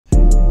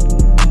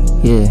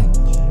Yeah.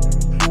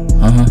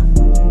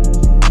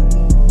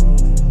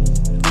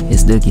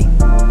 It's Dooky.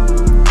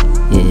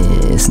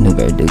 Yeah, it's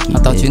New6urgdooky. I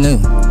thought you knew.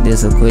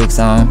 This a quick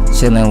song.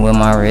 Chillin' with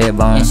my red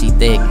bone. And she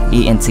thick.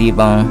 Eating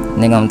T-bone.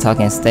 Nigga, I'm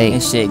talking steak.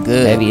 This shit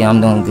good. Baby, I'm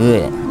doing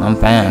good. I'm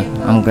fine.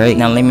 I'm great.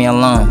 Now leave me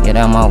alone. Get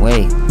out my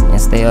way and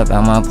stay up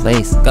at my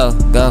place. Go,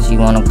 go. She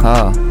wanna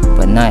call,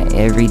 but not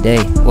every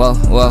day. Whoa,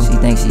 whoa. She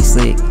thinks she's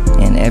slick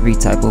in every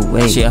type of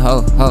way. She a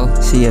hoe, hoe.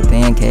 She a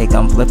pancake,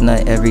 I'm flipping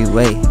her every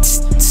way.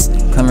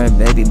 Come here,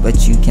 baby,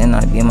 but you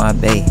cannot be my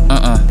bae.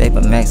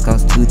 Paper max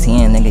cost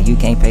 $210, nigga, you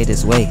can't pay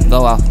this way.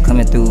 Go off.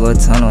 Coming through a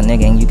tunnel,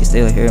 nigga, and you can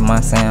still hear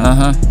my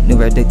sound.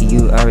 New6urgdooky,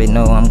 you already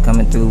know I'm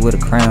coming through with a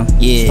crown.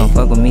 Yeah. She gon'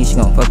 fuck with me, she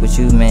gon' fuck with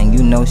you, man,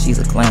 you know she's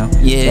a clown.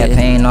 Yeah. Got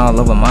pain all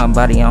over my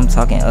body, I'm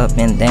talking up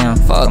and down.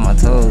 Fuck. From my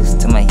toes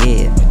to my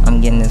head, I'm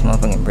getting this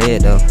motherfucking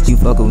bread, though. You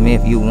fuck with me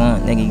if you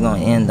want, nigga, you gon'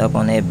 end up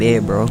on that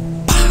bed, bro.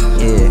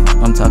 Yeah,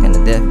 I'm talking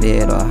a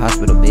deathbed or a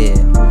hospital bed.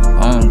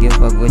 I don't give a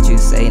fuck what you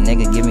say,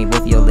 nigga, give me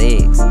both your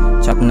legs.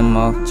 Chopping them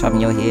off,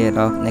 chopping your head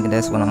off, nigga,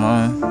 that's what I'm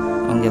on.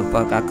 I don't give a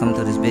fuck, I come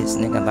through this bitch,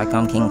 nigga, like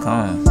I'm King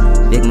Kong.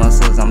 Big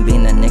muscles, I'm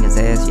beating a nigga's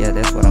ass, yeah,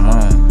 that's what I'm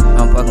on.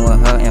 I'm fucking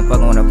with her and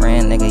fucking with a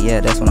friend, nigga, yeah,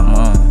 that's what I'm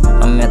on.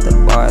 I'm at the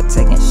bar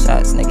taking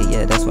shots, nigga, yeah,